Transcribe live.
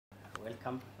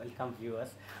welcome viewers.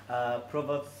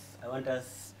 Proverbs, I want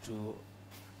us to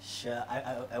share,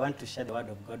 I want to share the word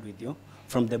of God with you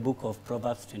from the book of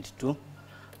Proverbs 22,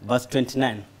 verse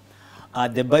 29.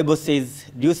 The Bible says,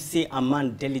 do you see a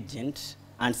man diligent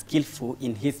and skillful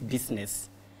in his business?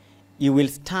 He will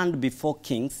stand before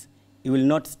kings, he will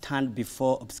not stand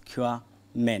before obscure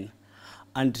men.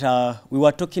 And we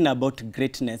were talking about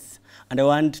greatness, and I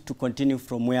want to continue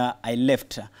from where I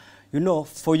left. You know,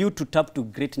 for you to tap to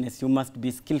greatness, you must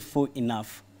be skillful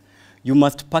enough. You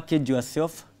must package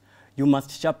yourself. You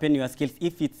must sharpen your skills.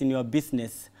 If it's in your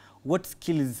business, what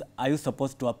skills are you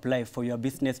supposed to apply for your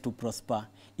business to prosper?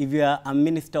 If you are a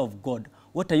minister of God,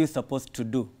 what are you supposed to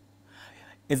do?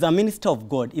 As a minister of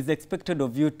God, it's expected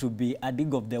of you to be a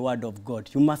digger of the word of God.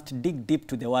 You must dig deep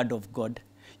to the word of God.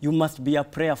 You must be a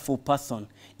prayerful person.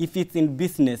 If it's in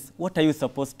business, what are you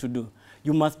supposed to do?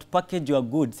 You must package your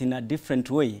goods in a different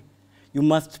way. You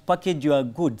must package your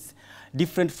goods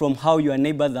different from how your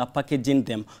neighbors are packaging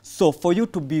them. So for you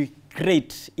to be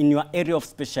great in your area of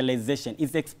specialization,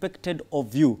 it's expected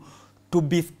of you to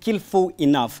be skillful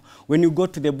enough. When you go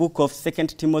to the book of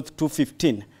 2 Timothy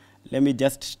 2:15, let me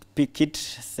just pick it,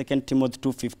 2 Timothy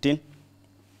 2:15.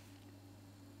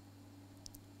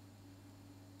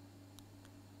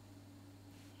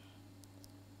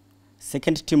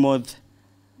 Second Timothy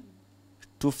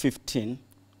 2:15.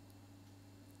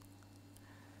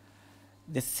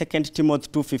 The 2 Timothy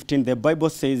 2:15, the Bible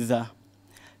says,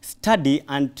 study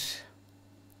and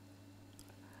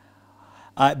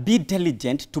be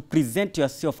diligent to present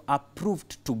yourself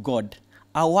approved to God,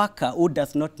 a worker who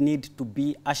does not need to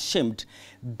be ashamed.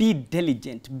 Be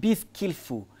diligent, be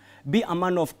skillful, be a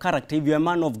man of character if you're a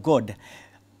man of God,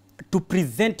 to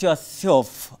present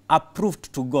yourself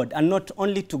approved to God, and not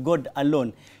only to God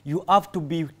alone. You have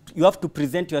to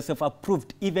present yourself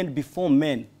approved even before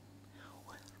men.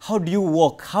 How do you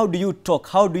walk? How do you talk?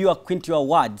 How do you acquaint your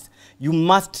words? You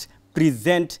must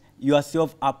present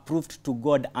yourself approved to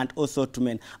God and also to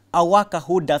men. A worker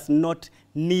who does not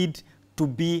need to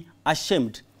be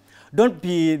ashamed. Don't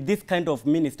be this kind of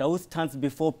minister who stands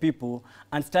before people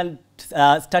and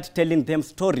start telling them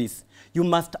stories. You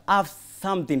must have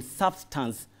something,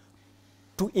 substance,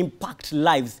 to impact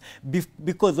lives.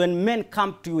 Because when men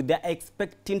come to you, they're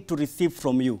expecting to receive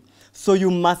from you. So you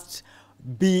must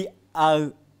be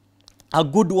a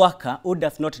good worker who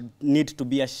does not need to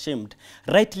be ashamed,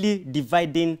 rightly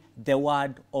dividing the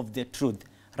word of the truth.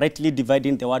 Rightly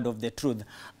dividing the word of the truth.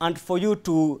 And for you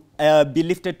to be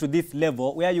lifted to this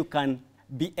level where you can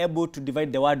be able to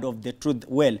divide the word of the truth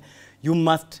well, you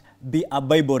must be a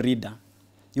Bible reader.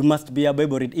 You must be a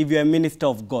Bible reader. If you're a minister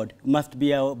of God, you must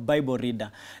be a Bible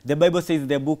reader. The Bible says in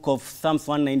the book of Psalms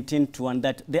 119:1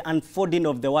 that the unfolding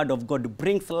of the word of God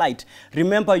brings light.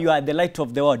 Remember, you are the light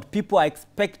of the world. People are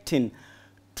expecting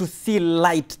to see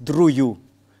light through you.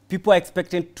 People are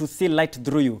expecting to see light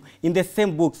through you. In the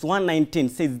same books, 119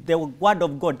 says the word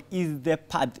of God is the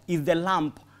path, is the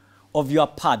lamp of your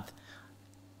path,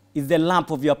 is the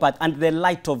lamp of your path and the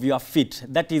light of your feet.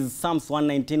 That is Psalms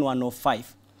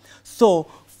 119:105. So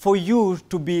for you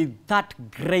to be that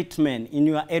great man in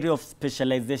your area of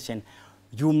specialization,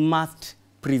 you must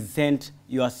present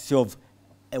yourself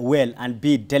well and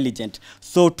be diligent.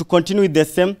 So to continue with the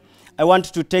same, I want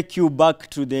to take you back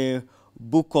to the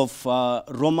book of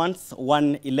Romans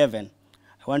 1:11.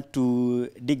 I want to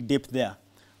dig deep there.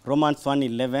 Romans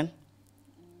 1:11.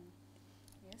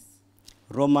 Yes.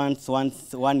 Romans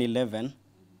 1:11.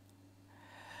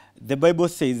 The Bible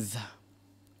says,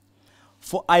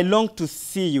 for I long to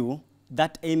see you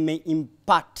that I may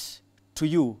impart to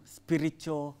you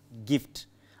spiritual gift.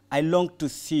 I long to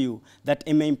see you that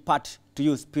I may impart to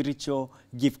you spiritual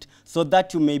gift, so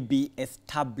that you may be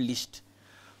established.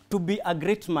 To be a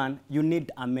great man, you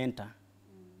need a mentor.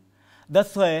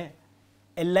 That's why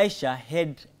Elisha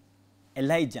had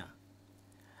Elijah.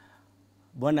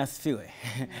 Bwana asifiwe.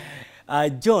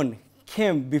 John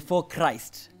came before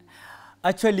Christ.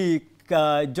 Actually,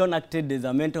 John acted as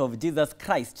a mentor of Jesus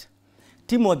Christ.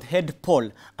 Timothy had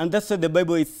Paul, and that's what the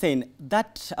Bible is saying.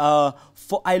 That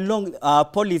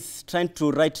Paul is trying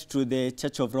to write to the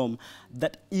Church of Rome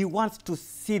that he wants to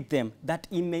see them, that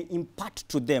he may impart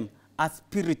to them a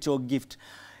spiritual gift.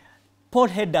 Paul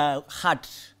had a heart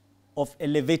of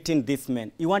elevating this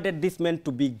man. He wanted this man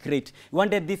to be great. He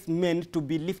wanted this man to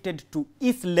be lifted to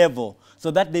his level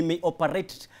so that they may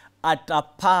operate at a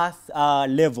past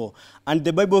level. And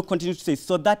the Bible continues to say,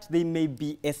 so that they may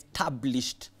be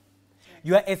established.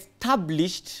 Your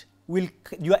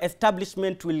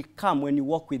establishment will come when you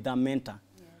walk with a mentor.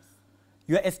 Yes.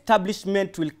 Your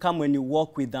establishment will come when you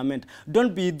walk with a mentor.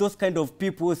 Don't be those kind of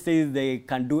people who say they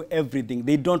can do everything.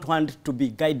 They don't want to be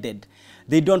guided.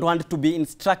 They don't want to be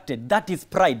instructed. That is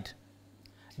pride.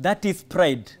 That is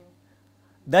pride.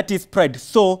 That is pride.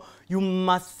 So you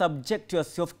must subject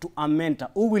yourself to a mentor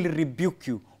who will rebuke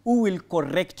you, who will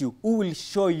correct you, who will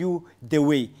show you the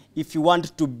way if you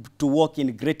want to walk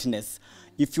in greatness.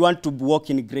 If you want to walk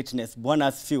in greatness, Bwana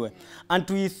asifiwe. And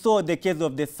we saw the case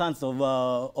of the sons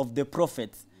of the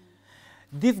prophets.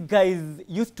 These guys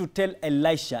used to tell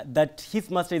Elisha that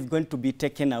his master is going to be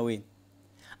taken away.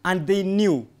 And they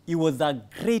knew he was a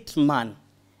great man.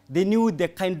 They knew the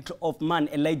kind of man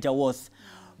Elijah was.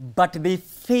 But they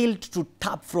failed to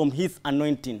tap from his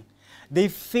anointing. They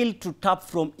failed to tap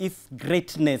from his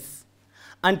greatness.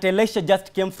 And Elisha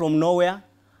just came from nowhere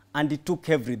and he took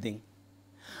everything.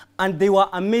 And they were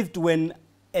amazed when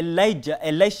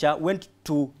Elisha went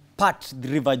to part the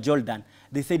river Jordan.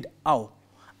 They said, "Ow,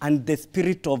 and the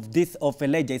spirit of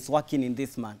Elijah is working in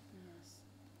this man." Yes.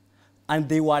 And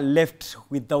they were left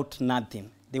without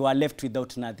nothing. They were left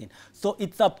without nothing. So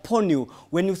it's upon you,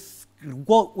 when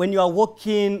you are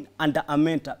walking under a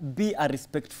mentor, be a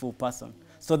respectful person,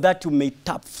 so that you may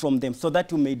tap from them, so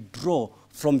that you may draw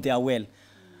from their well.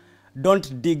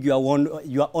 Don't dig your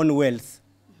own wells.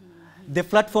 The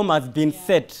platform has been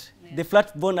set. The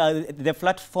platform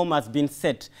has been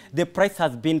set. The price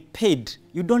has been paid.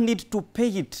 You don't need to pay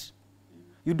it.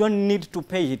 You don't need to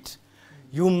pay it.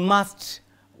 You must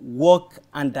walk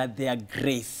under their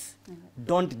grace.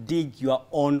 Don't dig your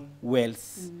own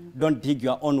wells. Don't dig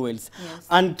your own wells. Yes.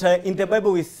 And in the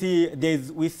Bible we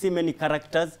see many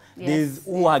characters. Yes.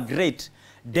 Who are great.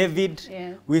 David,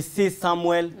 we see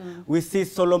Samuel, we see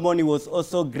Solomon, he was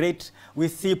also great. We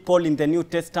see Paul in the New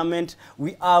Testament.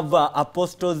 We have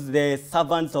apostles, the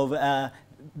servants of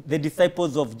the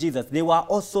disciples of Jesus. They were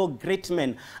also great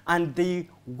men, and they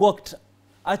walked,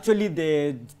 actually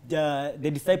the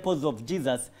disciples of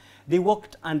Jesus, they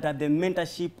walked under the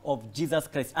mentorship of Jesus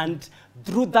Christ. And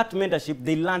through that mentorship,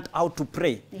 they learned how to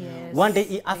pray. Yes, one day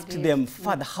he asked them,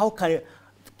 "Father, how can you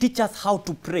teach us how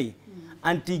to pray?"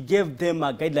 And he gave them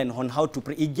a guideline on how to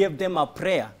pray. He gave them a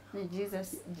prayer.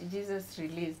 Jesus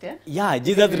released it. Yeah,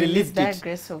 Jesus released that it.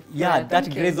 Grace of prayer. Yeah, that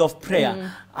grace of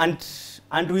prayer.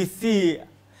 And we see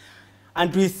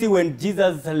when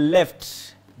Jesus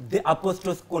left, the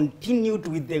apostles continued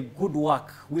with the good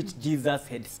work which Jesus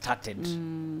had started.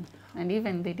 And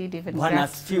even they did even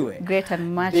great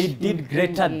and much. They did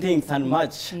greater things and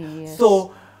much. Yes.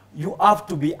 So you have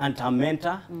to be under a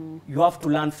mentor. You have to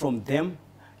learn from them.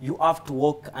 You have to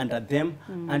walk under them,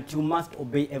 and you must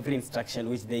obey every instruction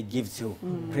which they give you.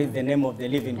 Praise the name of the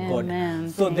living God.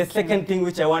 So the second thing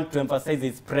which I want to emphasize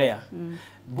is prayer.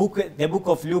 The book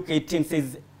of Luke 18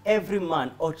 says, every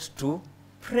man ought to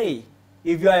pray.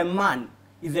 If you are a man,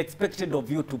 it's expected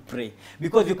of you to pray.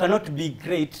 Because you cannot be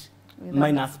great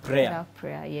minus prayer. Without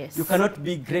prayer, yes. You cannot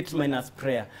be great minus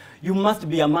prayer. You must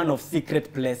be a man of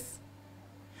secret place.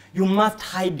 You must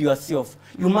hide yourself.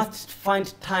 You must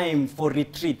find time for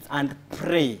retreat and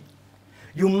pray.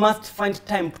 You must find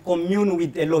time to commune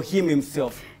with Elohim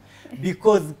himself.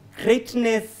 Because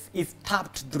greatness is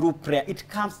tapped through prayer. It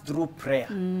comes through prayer.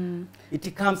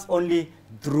 It comes only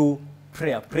through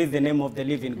prayer. Praise the name of the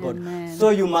living God. Amen. So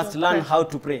you must learn how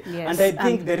to pray. Yes. And I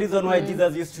think the reason why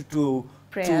Jesus used to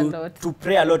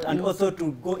pray a lot and also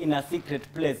to go in a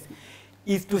secret place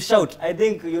is to shout. I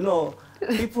think, you know,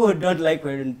 people don't like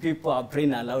when people are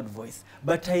praying a loud voice.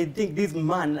 But I think this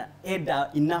man had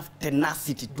enough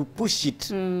tenacity to push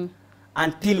it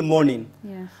until morning.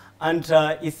 Yeah. And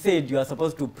he said you are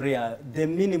supposed to pray, the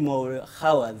minimum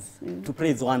hours to pray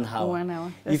is 1 hour. 1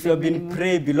 hour. If you have been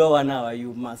praying below 1 hour,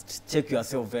 you must check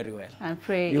yourself very well. And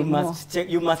pray you more. must check.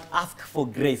 You must ask for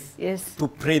grace to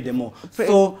pray the more. Pray.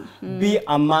 So be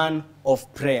a man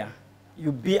of prayer.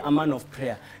 You be a man of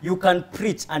prayer. You can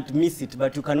preach and miss it,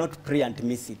 but you cannot pray and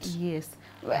miss it. Yes.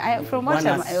 From what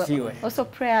also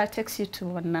prayer takes you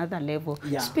to another level.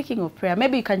 Yeah. Speaking of prayer,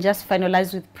 maybe you can just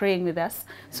finalize with praying with us,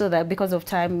 so that because of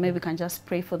time, maybe we can just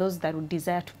pray for those that would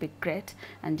desire to be great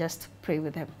and just pray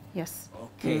with them. Yes.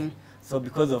 Okay. So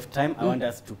because of time, I want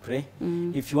us to pray.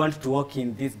 If you want to walk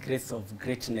in this grace of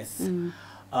greatness,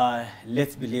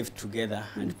 let's believe together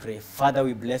and pray. Father,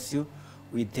 we bless you.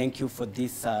 We thank you for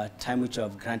this time which you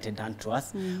have granted unto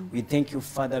us. We thank you,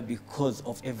 Father, because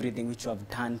of everything which you have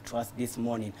done to us this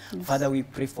morning. Yes. Father, we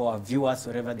pray for our viewers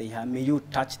wherever they are. May you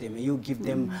touch them. May you give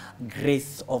them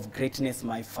grace of greatness,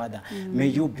 my Father. May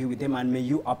you be with them and may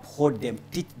you uphold them.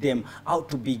 Teach them how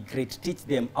to be great. Teach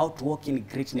them how to walk in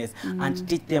greatness and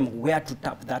teach them where to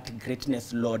tap that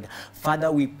greatness, Lord.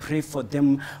 Father, we pray for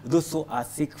them. Those who are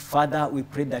sick, Father, we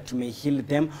pray that you may heal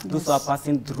them. Yes. Those who are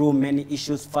passing through many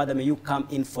issues, Father, may you come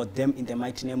in for them in the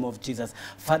mighty name of Jesus.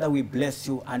 Father, we bless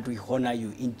you and we honor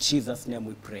you. In Jesus' name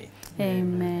we pray.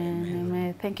 Amen.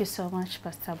 Amen. Thank you so much,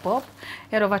 Pastor Bob.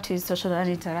 Head over to his social and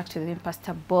interact with him,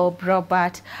 Pastor Bob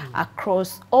Robert,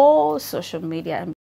 across all social media.